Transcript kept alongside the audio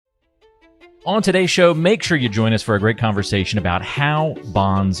On today's show, make sure you join us for a great conversation about how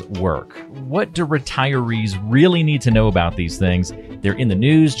bonds work. What do retirees really need to know about these things? They're in the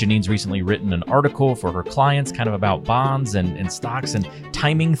news. Janine's recently written an article for her clients kind of about bonds and stocks and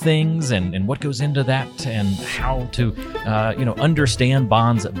timing things and what goes into that and how to understand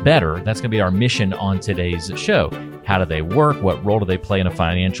bonds better. That's going to be our mission on today's show. How do they work? What role do they play in a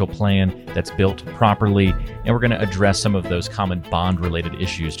financial plan that's built properly? And we're going to address some of those common bond-related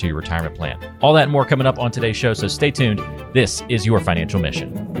issues to your retirement plan. All that and more coming up on today's show, so stay tuned. This is Your Financial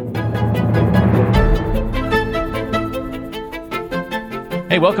Mission.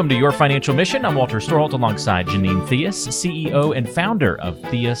 Hey, welcome to Your Financial Mission. I'm Walter Storholt alongside Janine Theus, CEO and founder of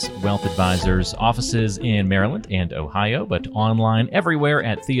Theus Wealth Advisors, offices in Maryland and Ohio, but online everywhere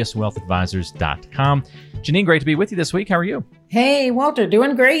at theuswealthadvisors.com. Janine, great to be with you this week. How are you? Hey, Walter,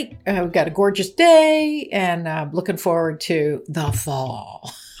 doing great. We've got a gorgeous day and looking forward to the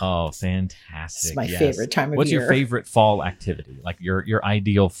fall. Oh, fantastic. It's my favorite time of year. What's your favorite fall activity? Like your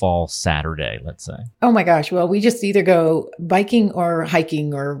ideal fall Saturday, let's say? Oh my gosh. Well, we just either go biking or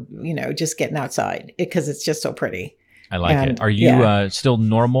hiking or, just getting outside because it's just so pretty. I like it. Are you still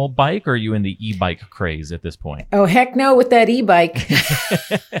normal bike or are you in the e-bike craze at this point? Oh, heck no with that e-bike.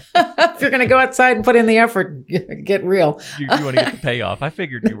 If you're going to go outside and put in the effort, get real. You want to get the payoff. I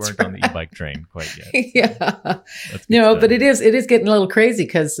figured you weren't on the e-bike train quite yet. Yeah. No, but it is getting a little crazy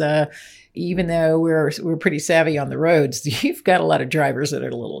because even though we're pretty savvy on the roads, you've got a lot of drivers that are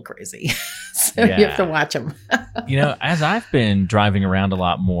a little crazy. So you have to watch them. As I've been driving around a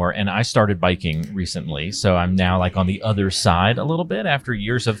lot more, and I started biking recently, so I'm now like on the other side a little bit after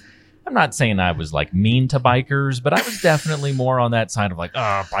years of, I'm not saying I was like mean to bikers, but I was definitely more on that side of like,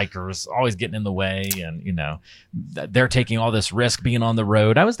 bikers always getting in the way and, they're taking all this risk being on the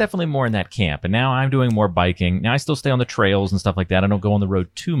road. I was definitely more in that camp. And now I'm doing more biking. Now I still stay on the trails and stuff like that. I don't go on the road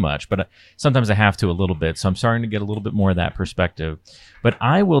too much, but sometimes I have to a little bit. So I'm starting to get a little bit more of that perspective. But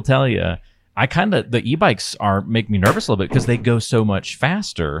I will tell you, the e-bikes make me nervous a little bit because they go so much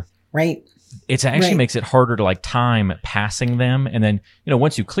faster. Right. It actually makes it harder to like time passing them. And then,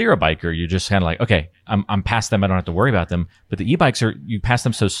 once you clear a biker, you're just kind of like, okay, I'm past them. I don't have to worry about them. But the e-bikes you pass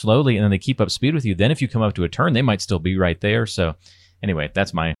them so slowly and then they keep up speed with you. Then if you come up to a turn, they might still be right there. So anyway,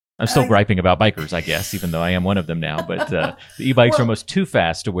 I'm still griping about bikers, I guess, even though I am one of them now. But the e-bikes are almost too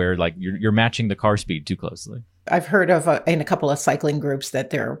fast to where like you're matching the car speed too closely. I've heard of in a couple of cycling groups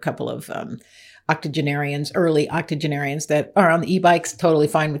that there are a couple of early octogenarians that are on the e-bikes, totally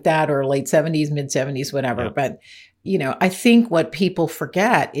fine with that, or late 70s, mid 70s, whatever. Yeah. But, I think what people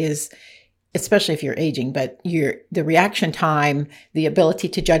forget is, especially if you're aging, but the reaction time, the ability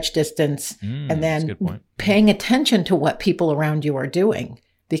to judge distance, and then paying attention to what people around you are doing,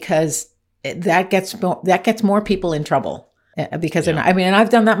 because that gets more people in trouble. Because and I've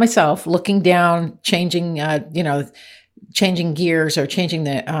done that myself, looking down, changing gears or changing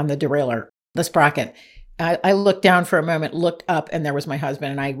the derailleur, the sprocket. I looked down for a moment, looked up, and there was my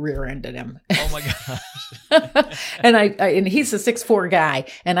husband, and I rear-ended him. Oh my gosh! and he's a 6'4" guy,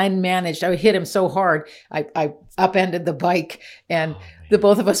 and I hit him so hard, I upended the bike, and the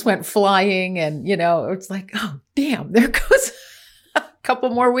both of us went flying, and it's like, oh damn, there goes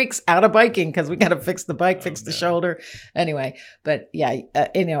couple more weeks out of biking because we got to fix the bike, fix the shoulder. Anyway, but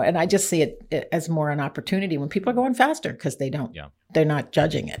and I just see it as more an opportunity when people are going faster because they're not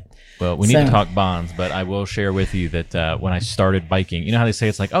judging it. Well, we need to talk bonds, but I will share with you that when I started biking, you know how they say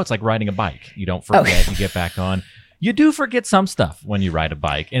it's like riding a bike. You don't forget, you get back on. You do forget some stuff when you ride a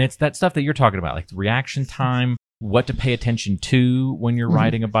bike. And it's that stuff that you're talking about, like the reaction time, what to pay attention to when you're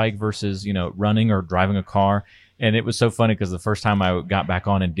riding a bike versus, running or driving a car. And it was so funny because the first time I got back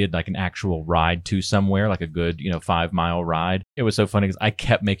on and did like an actual ride to somewhere, like a good, 5-mile ride, it was so funny because I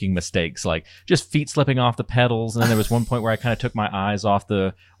kept making mistakes, like just feet slipping off the pedals. And then there was one point where I kind of took my eyes off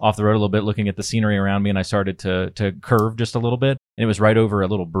the road a little bit, looking at the scenery around me, and I started to curve just a little bit. And it was right over a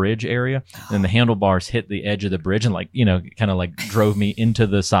little bridge area. And the handlebars hit the edge of the bridge and kind of drove me into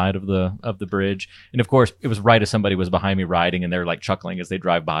the side of the bridge. And of course, it was right as somebody was behind me riding, and they're like chuckling as they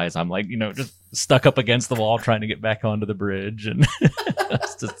drive by as I'm like, just stuck up against the wall trying to get back onto the bridge. And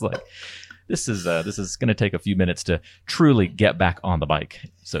it's just like, this is going to take a few minutes to truly get back on the bike,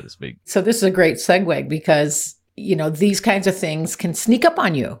 so to speak. So this is a great segue because, these kinds of things can sneak up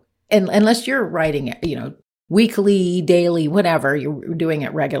on you. And unless you're riding it, weekly, daily, whatever, you're doing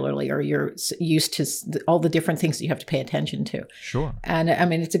it regularly, or you're used to all the different things that you have to pay attention to. Sure. And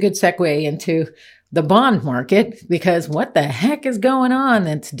it's a good segue into the bond market, because what the heck is going on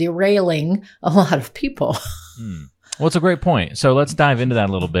that's derailing a lot of people? Well, it's a great point. So let's dive into that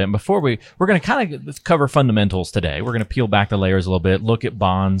a little bit. And before we're going to kind of cover fundamentals today. We're going to peel back the layers a little bit, look at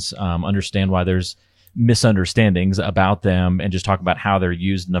bonds, understand why there's misunderstandings about them, and just talk about how they're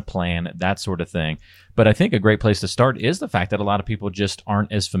used in a plan, that sort of thing. But I think a great place to start is the fact that a lot of people just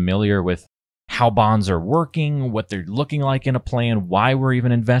aren't as familiar with how bonds are working, what they're looking like in a plan, why we're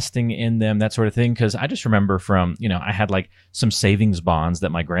even investing in them, that sort of thing. Because I just remember from, I had like some savings bonds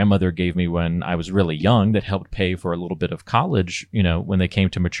that my grandmother gave me when I was really young that helped pay for a little bit of college, when they came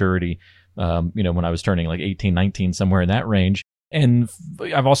to maturity, when I was turning like 18, 19, somewhere in that range. And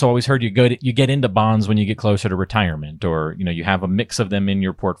I've also always heard you get into bonds when you get closer to retirement, or you have a mix of them in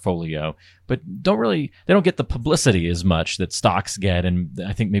your portfolio, but they don't get the publicity as much that stocks get. And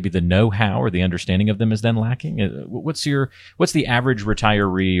I think maybe the know-how or the understanding of them is then lacking. What's the average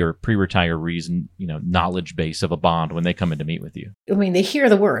retiree or pre-retiree's knowledge base of a bond when they come in to meet with you? I mean, they hear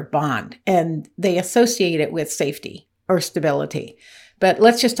the word bond and they associate it with safety or stability. But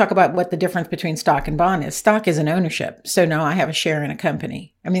let's just talk about what the difference between stock and bond is. Stock is an ownership. So now I have a share in a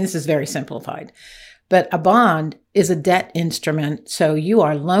company. I mean, this is very simplified. But a bond is a debt instrument. So you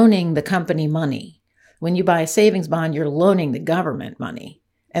are loaning the company money. When you buy a savings bond, you're loaning the government money.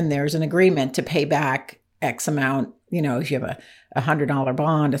 And there's an agreement to pay back X amount. If you have a $100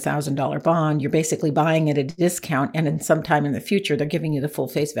 bond, $1,000 bond, you're basically buying it at a discount. And then sometime in the future, they're giving you the full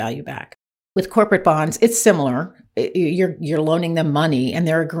face value back. With corporate bonds, it's similar. You're loaning them money and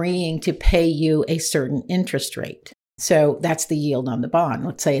they're agreeing to pay you a certain interest rate. So that's the yield on the bond.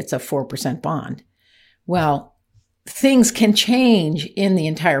 Let's say it's a 4% bond. Well, things can change in the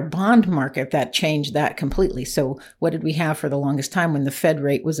entire bond market that changed that completely. So what did we have for the longest time when the Fed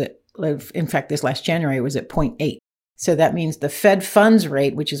rate was in fact, this last January was at 0.8. So that means the Fed funds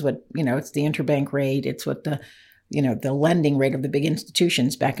rate, which is what, it's the interbank rate. It's what the lending rate of the big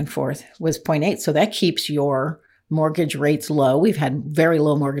institutions back and forth was 0.8. So that keeps your mortgage rates low. We've had very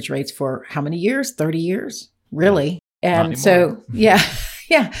low mortgage rates for how many years? 30 years, really. And so, yeah.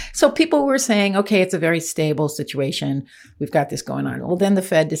 So people were saying, okay, it's a very stable situation. We've got this going on. Well, then the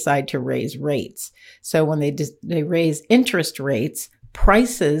Fed decided to raise rates. So when they raise interest rates,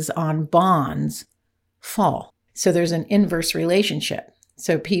 prices on bonds fall. So there's an inverse relationship.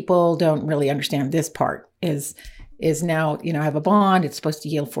 So people don't really understand this part is now, I have a bond, it's supposed to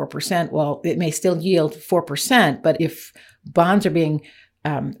yield 4%. Well, it may still yield 4%, but if bonds are being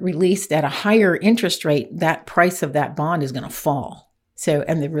released at a higher interest rate, that price of that bond is going to fall. So,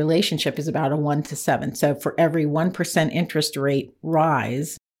 and the relationship is about a 1 to 7. So for every 1% interest rate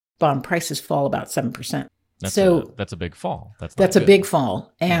rise, bond prices fall about 7%. That's a big fall. That's a big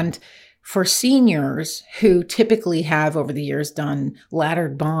fall. And for seniors who typically have over the years done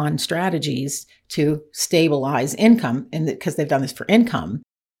laddered bond strategies to stabilize income, and because they've done this for income,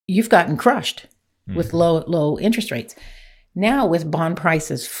 you've gotten crushed with low interest rates. Now with bond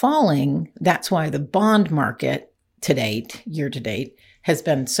prices falling, that's why the bond market year to date, has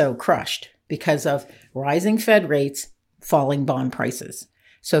been so crushed because of rising Fed rates, falling bond prices.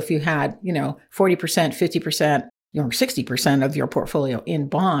 So if you had, 40%, 50%, or 60% of your portfolio in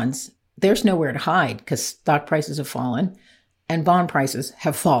bonds, there's nowhere to hide because stock prices have fallen and bond prices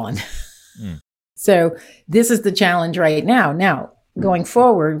have fallen. So this is the challenge right now. Now, going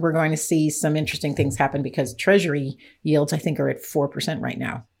forward, we're going to see some interesting things happen because Treasury yields, I think, are at 4% right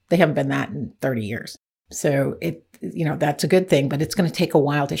now. They haven't been that in 30 years. So that's a good thing, but it's going to take a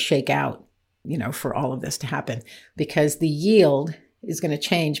while to shake out, for all of this to happen because the yield is going to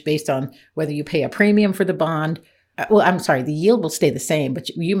change based on whether you pay a premium for the bond. Well, I'm sorry, the yield will stay the same, but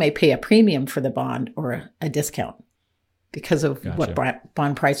you may pay a premium for the bond or a discount because of what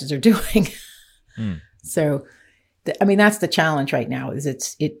bond prices are doing. So, that's the challenge right now is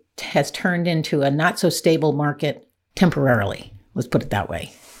it has turned into a not so stable market temporarily. Let's put it that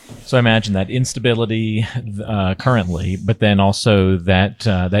way. So I imagine that instability currently, but then also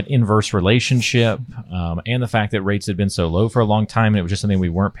that inverse relationship and the fact that rates had been so low for a long time, and it was just something we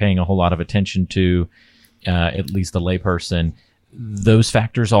weren't paying a whole lot of attention to, at least the layperson. Those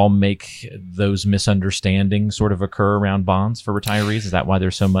factors all make those misunderstandings sort of occur around bonds for retirees. Is that why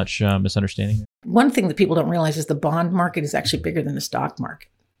there's so much misunderstanding? One thing that people don't realize is the bond market is actually bigger than the stock market.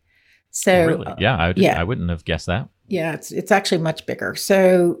 So really? I wouldn't have guessed that. Yeah, it's actually much bigger.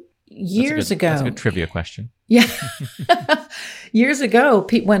 So years ago, that's a good trivia question. Yeah, years ago,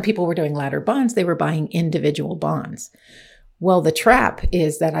 when people were doing ladder bonds, they were buying individual bonds. Well, the trap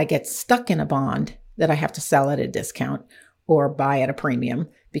is that I get stuck in a bond that I have to sell at a discount or buy at a premium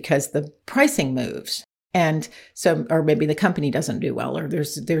because the pricing moves. And so, or maybe the company doesn't do well, or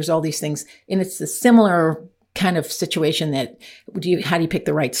there's all these things. And it's a similar kind of situation that how do you pick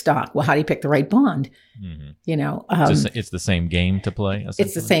the right stock? Well, how do you pick the right bond? You know, it's the same game to play.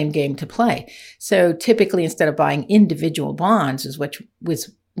 It's the same game to play. So typically, instead of buying individual bonds, which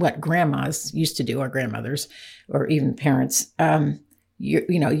was what grandmas used to do, or grandmothers, or even parents,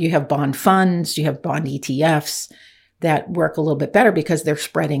 you have bond funds, you have bond ETFs that work a little bit better because they're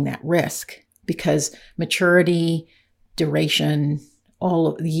spreading that risk, because maturity, duration, all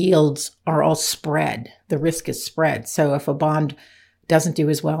of the yields are all spread. The risk is spread. So if a bond doesn't do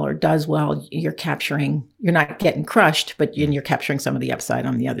as well or does well, you're not getting crushed, but you're capturing some of the upside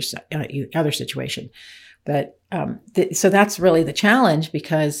on the other situation. But so that's really the challenge,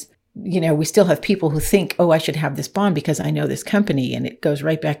 because we still have people who think, oh, I should have this bond because I know this company. And it goes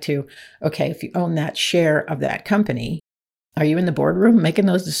right back to, okay, if you own that share of that company, are you in the boardroom making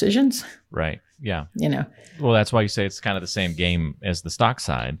those decisions? Right. Yeah. Well, that's why you say it's kind of the same game as the stock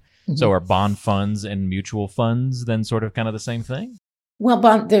side. Mm-hmm. So are bond funds and mutual funds then sort of kind of the same thing?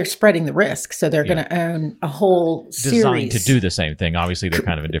 Well, they're spreading the risk. So they're going to own a whole series. Designed to do the same thing. Obviously, they're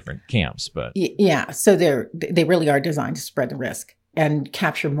kind of in different camps, but. Yeah. So they really are designed to spread the risk and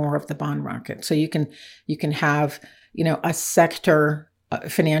capture more of the bond market. So you can have, a sector,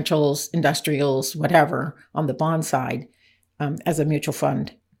 financials, industrials, whatever, on the bond side as a mutual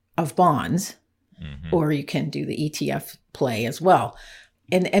fund of bonds, or you can do the ETF play as well.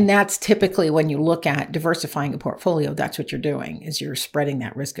 And that's typically, when you look at diversifying a portfolio, that's what you're doing, is you're spreading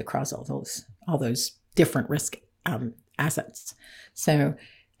that risk across all those different risk assets. So,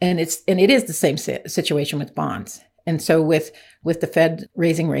 and it is the same situation with bonds. And so with the Fed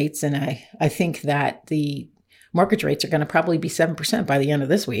raising rates, and I think that the mortgage rates are going to probably be 7% by the end of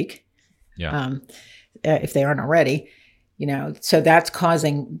this week. Yeah. If they aren't already, so that's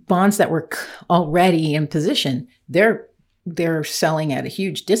causing bonds that were already in position. They're selling at a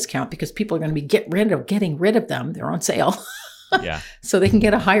huge discount because people are going to be getting rid of them. They're on sale. Yeah. So they can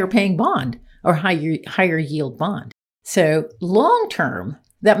get a higher paying bond or higher yield bond. So long term,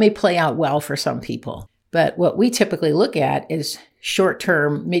 that may play out well for some people. But what we typically look at is short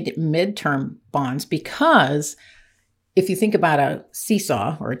term, mid-term bonds, because if you think about a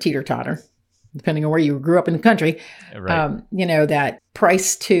seesaw or a teeter-totter, depending on where you grew up in the country, right. That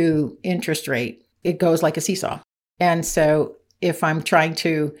price to interest rate, it goes like a seesaw. And so if I'm trying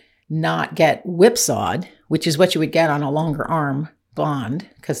to not get whipsawed, which is what you would get on a longer arm bond,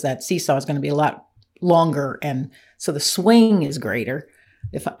 because that seesaw is going to be a lot longer, and so the swing is greater.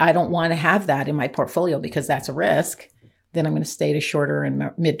 If I don't want to have that in my portfolio because that's a risk, then I'm going to stay to shorter and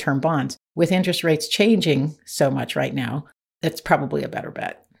midterm bonds. With interest rates changing so much right now, that's probably a better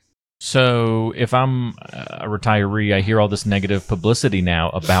bet. So if I'm a retiree, I hear all this negative publicity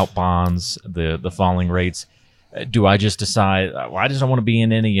now about bonds, the falling rates. Do I just decide, well, I just don't want to be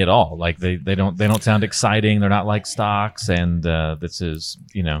in any at all? Like they don't sound exciting. They're not like stocks. And this is,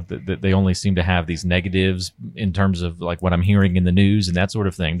 they only seem to have these negatives in terms of like what I'm hearing in the news and that sort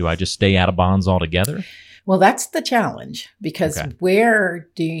of thing. Do I just stay out of bonds altogether? Well, that's the challenge, because where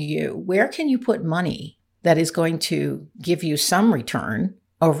can you put money that is going to give you some return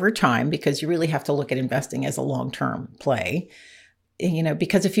over time? Because you really have to look at investing as a long-term play,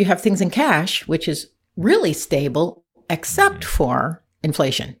 because if you have things in cash, which is really stable except for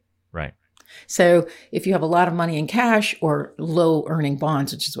inflation. Right. So if you have a lot of money in cash or low earning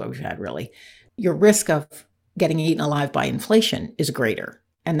bonds, which is what we've had really, your risk of getting eaten alive by inflation is greater.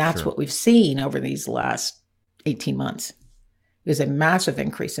 And that's what we've seen over these last 18 months. There's a massive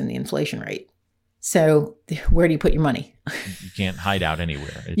increase in the inflation rate. So where do you put your money? You can't hide out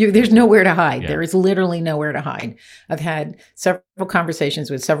anywhere. There's nowhere to hide. Yeah. There is literally nowhere to hide. I've had several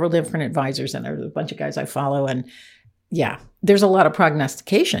conversations with several different advisors, and there's a bunch of guys I follow. And there's a lot of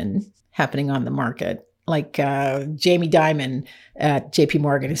prognostication happening on the market. Like Jamie Dimon at JP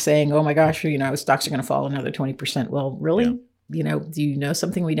Morgan is saying, oh my gosh, stocks are going to fall another 20%. Well, really? Yeah. Do you know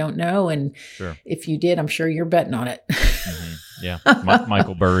something we don't know? And if you did, I'm sure you're betting on it. Mm-hmm. Yeah.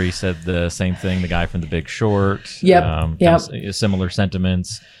 Michael Burry said the same thing, the guy from The Big Short. Yep. Similar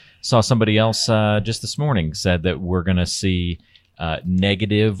sentiments. Saw somebody else just this morning said that we're going to see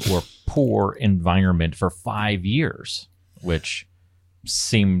negative or poor environment for 5 years, which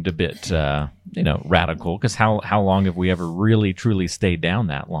seemed a bit, radical, because how long have we ever really truly stayed down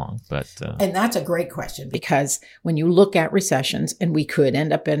that long? But and that's a great question, because when you look at recessions, and we could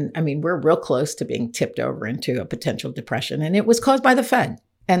end up we're real close to being tipped over into a potential depression, and it was caused by the Fed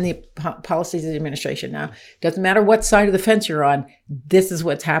and the policies of the administration. Now, it doesn't matter what side of the fence you're on, this is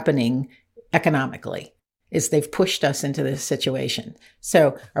what's happening economically, is they've pushed us into this situation.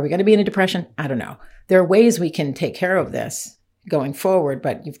 So are we going to be in a depression? I don't know. There are ways we can take care of this going forward,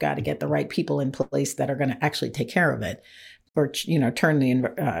 but you've got to get the right people in place that are going to actually take care of it, or turn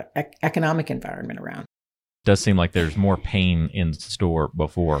the economic environment around. Does seem like there's more pain in store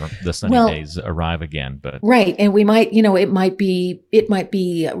before the sunny days arrive again, but right. And we might, it might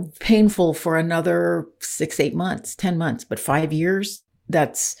be painful for another 6, 8 months, 10 months, but 5 years,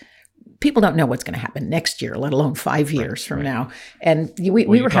 people don't know what's going to happen next year, let alone 5 years from now. And we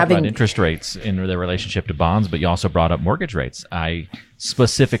were having about interest rates in their relationship to bonds, but you also brought up mortgage rates. I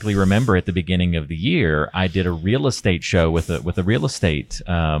specifically remember at the beginning of the year, I did a real estate show with a real estate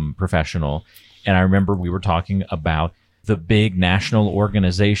professional. And I remember we were talking about the big national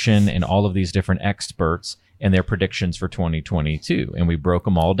organization and all of these different experts and their predictions for 2022. And we broke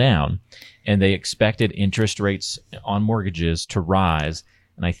them all down. And they expected interest rates on mortgages to rise.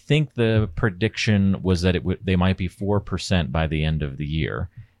 And I think the prediction was that they might be 4% by the end of the year.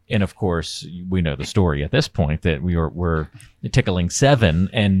 And of course, we know the story at this point that we're tickling 7,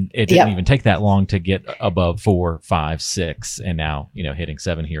 and it didn't even take that long to get above 4, 5, 6, and now hitting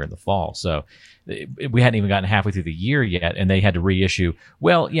 7 here in the fall. So we hadn't even gotten halfway through the year yet, and they had to reissue.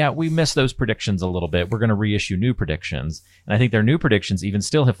 Well, yeah, we missed those predictions a little bit. We're going to reissue new predictions, and I think their new predictions even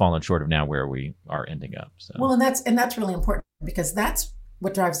still have fallen short of now where we are ending up. So. Well, and that's really important, because that's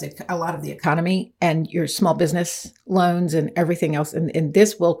what drives a lot of the economy and your small business loans and everything else. And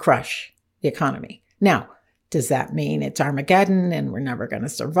this will crush the economy. Now, does that mean it's Armageddon and we're never going to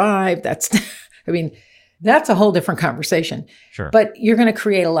survive? That's a whole different conversation. Sure. But you're going to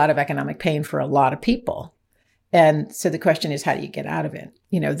create a lot of economic pain for a lot of people. And so the question is, how do you get out of it?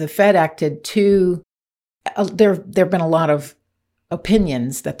 The Fed acted there have been a lot of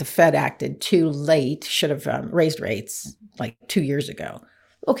opinions that the Fed acted too late, should have raised rates like 2 years ago.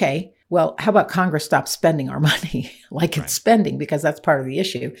 Okay, well, how about Congress stop spending our money like it's spending, because that's part of the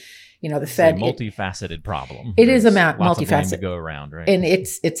issue. The Fed, it's a multifaceted problem. It is a multifaceted multifaceted blame to go around, right? And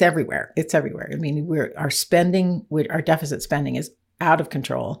it's everywhere. It's everywhere. I mean, our deficit spending is out of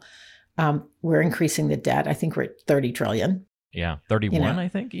control. We're increasing the debt. I think we're at 30 trillion. Yeah, 31, I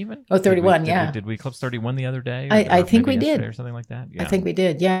think, even. Oh, 31, Did we eclipse 31 the other day? I think we did. Or something like that? Yeah. I think we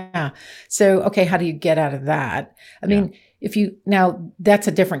did, yeah. So, okay, how do you get out of that? I mean, now that's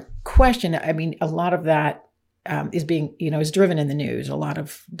a different question. I mean, a lot of that is driven in the news.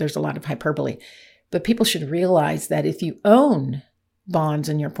 There's a lot of hyperbole. But people should realize that if you own bonds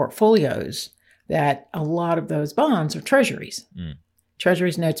in your portfolios, that a lot of those bonds are treasuries.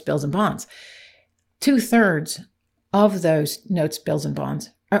 Treasuries, notes, bills, and bonds. 2/3 of those notes, bills, and bonds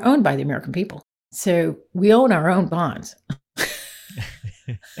are owned by the American people. So we own our own bonds.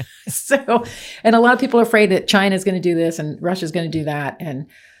 And a lot of people are afraid that China is going to do this and Russia is going to do that. And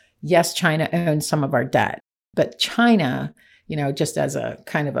yes, China owns some of our debt, but China, just as a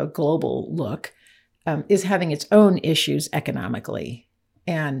kind of a global look, is having its own issues economically.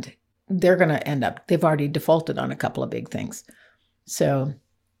 And they're going to they've already defaulted on a couple of big things. So,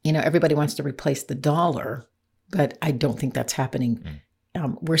 everybody wants to replace the dollar, but I don't think that's happening.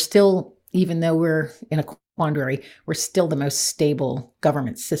 We're still, even though we're in a quandary, we're still the most stable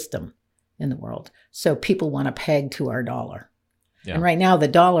government system in the world. So people want to peg to our dollar. Yeah. And right now the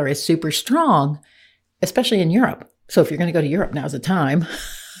dollar is super strong, especially in Europe. So if you're going to go to Europe, now's the time.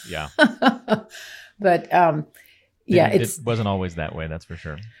 Yeah. But it wasn't always that way, that's for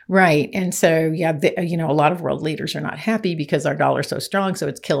sure. Right. And so, a lot of world leaders are not happy because our dollar is so strong, so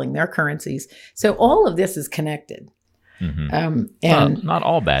it's killing their currencies. So all of this is connected. Mm-hmm. And not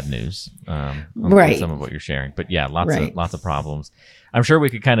all bad news, right? Some of what you're sharing, but yeah, lots of problems. I'm sure we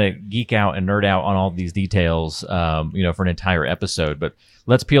could kind of geek out and nerd out on all these details, for an entire episode. But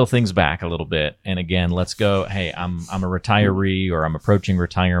let's peel things back a little bit. And again, let's go. Hey, I'm a retiree, or I'm approaching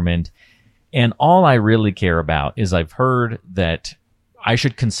retirement, and all I really care about is I've heard that I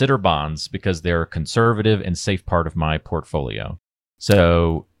should consider bonds because they're a conservative and safe part of my portfolio.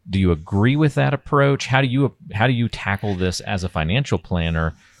 So, do you agree with that approach? How do you tackle this as a financial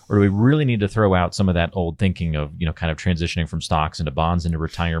planner, or do we really need to throw out some of that old thinking of kind of transitioning from stocks into bonds into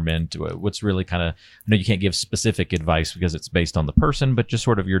retirement? What's really kind of, I know you can't give specific advice because it's based on the person, but just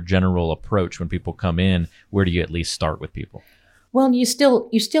sort of your general approach when people come in. Where do you at least start with people? Well, you still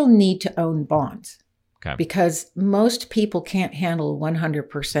need to own bonds, okay, because most people can't handle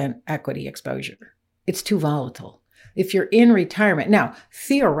 100% equity exposure. It's too volatile. If you're in retirement, now,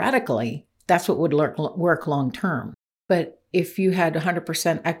 theoretically, that's what would work long term. But if you had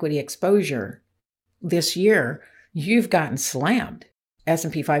 100% equity exposure this year, you've gotten slammed.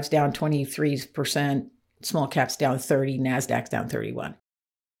 S&P 5's down 23%, small caps down 30%, NASDAQ's down 31%.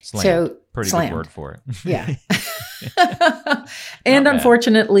 Slammed. So, pretty slammed. Good word for it. Yeah. And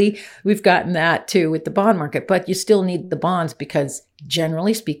unfortunately, we've gotten that too with the bond market, but you still need the bonds because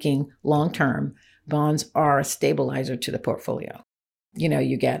generally speaking, long-term, bonds are a stabilizer to the portfolio.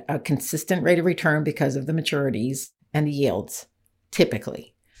 You get a consistent rate of return because of the maturities and the yields,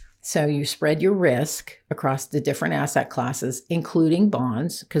 typically. So you spread your risk across the different asset classes, including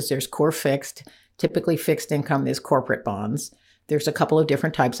bonds, because there's core fixed. Typically fixed income is corporate bonds. There's a couple of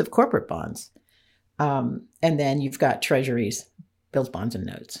different types of corporate bonds. And then you've got treasuries, bills, bonds, and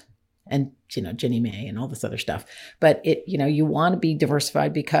notes, and, Ginnie Mae and all this other stuff. But you want to be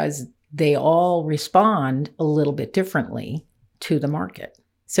diversified because they all respond a little bit differently to the market.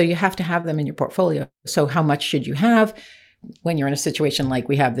 So you have to have them in your portfolio. So how much should you have? When you're in a situation like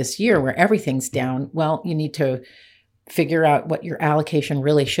we have this year where everything's down, well, you need to figure out what your allocation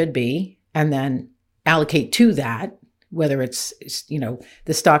really should be and then allocate to that, whether it's,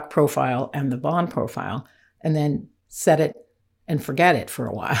 the stock profile and the bond profile, and then set it and forget it for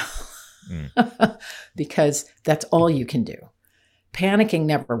a while because that's all you can do. Panicking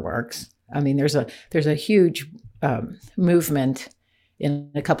never works. I mean, there's a huge movement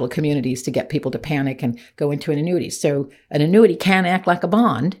in a couple of communities to get people to panic and go into an annuity. So an annuity can act like a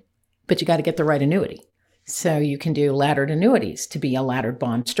bond, but you got to get the right annuity. So you can do laddered annuities to be a laddered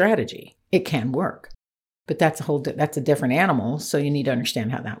bond strategy. It can work, but that's a different animal. So you need to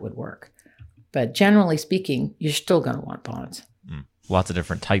understand how that would work. But generally speaking, you're still going to want bonds. Lots of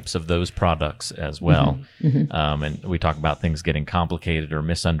different types of those products as well. And we talk about things getting complicated or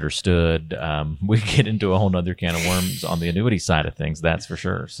misunderstood. We get into a whole nother can of worms on the annuity side of things, that's for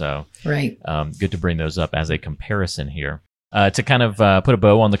sure. So right. Good to bring those up as a comparison here. To kind of put a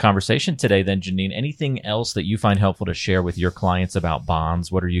bow on the conversation today then, Janine, anything else that you find helpful to share with your clients about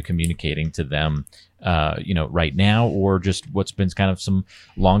bonds? What are you communicating to them, right now, or just what's been kind of some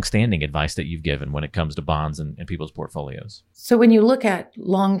longstanding advice that you've given when it comes to bonds and people's portfolios? So when you look at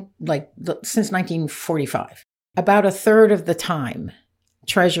since 1945, about a third of the time,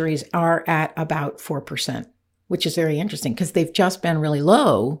 treasuries are at about 4%, which is very interesting because they've just been really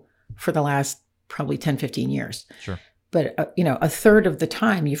low for the last probably 10, 15 years. Sure. But, a third of the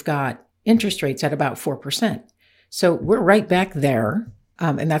time you've got interest rates at about 4%. So we're right back there.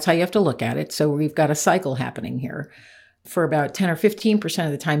 And that's how you have to look at it. So we've got a cycle happening here. For about 10 or 15%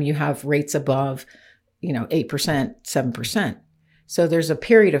 of the time, you have rates above, 8%, 7%. So there's a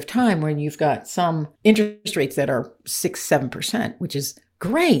period of time when you've got some interest rates that are 6, 7%, which is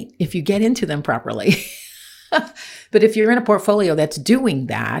great if you get into them properly. But if you're in a portfolio that's doing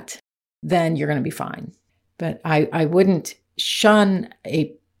that, then you're going to be fine. But I wouldn't shun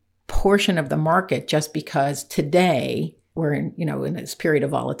a portion of the market just because today we're in this period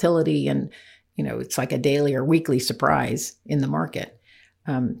of volatility and, it's like a daily or weekly surprise in the market.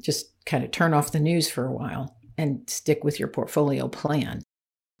 Just kind of turn off the news for a while and stick with your portfolio plan.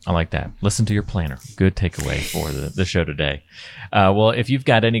 I like that. Listen to your planner. Good takeaway for the show today. Well, if you've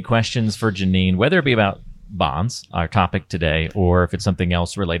got any questions for Janine, whether it be about bonds, our topic today, or if it's something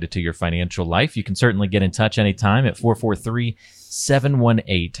else related to your financial life, you can certainly get in touch anytime at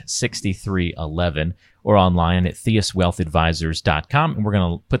 443-718-6311 or online at theuswealthadvisors.com. And we're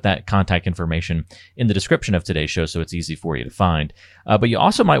going to put that contact information in the description of today's show so it's easy for you to find. But you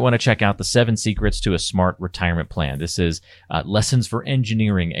also might want to check out the 7 Secrets to a Smart Retirement Plan. This is lessons for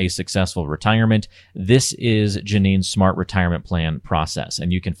engineering a successful retirement. This is Janine's Smart Retirement Plan process.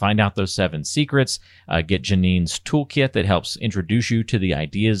 And you can find out those 7 secrets, get Janine's toolkit that helps introduce you to the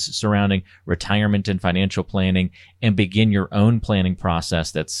ideas surrounding retirement and financial planning, and begin your own planning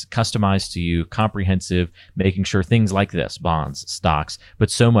process that's customized to you, comprehensive, making sure things like this, bonds, stocks, but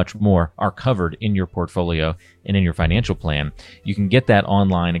so much more are covered in your portfolio and in your financial plan. You can get that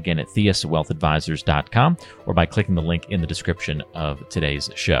online again at theuswealthadvisors.com or by clicking the link in the description of today's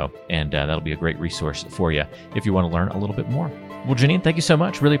show. And that'll be a great resource for you if you want to learn a little bit more. Well, Janine, thank you so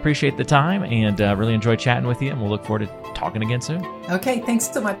much. Really appreciate the time and really enjoyed chatting with you. And we'll look forward to talking again soon. Okay. Thanks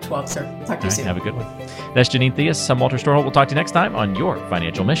so much, Walter. Talk to you soon. Have a good one. That's Janine Theus. I'm Walter Storholt. We'll talk to you next time on Your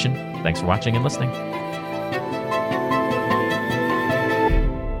Financial Mission. Thanks for watching and listening.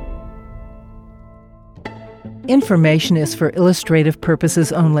 Information is for illustrative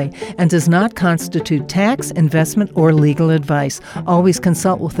purposes only and does not constitute tax, investment, or legal advice. Always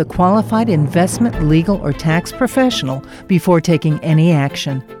consult with a qualified investment, legal, or tax professional before taking any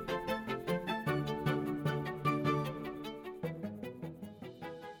action.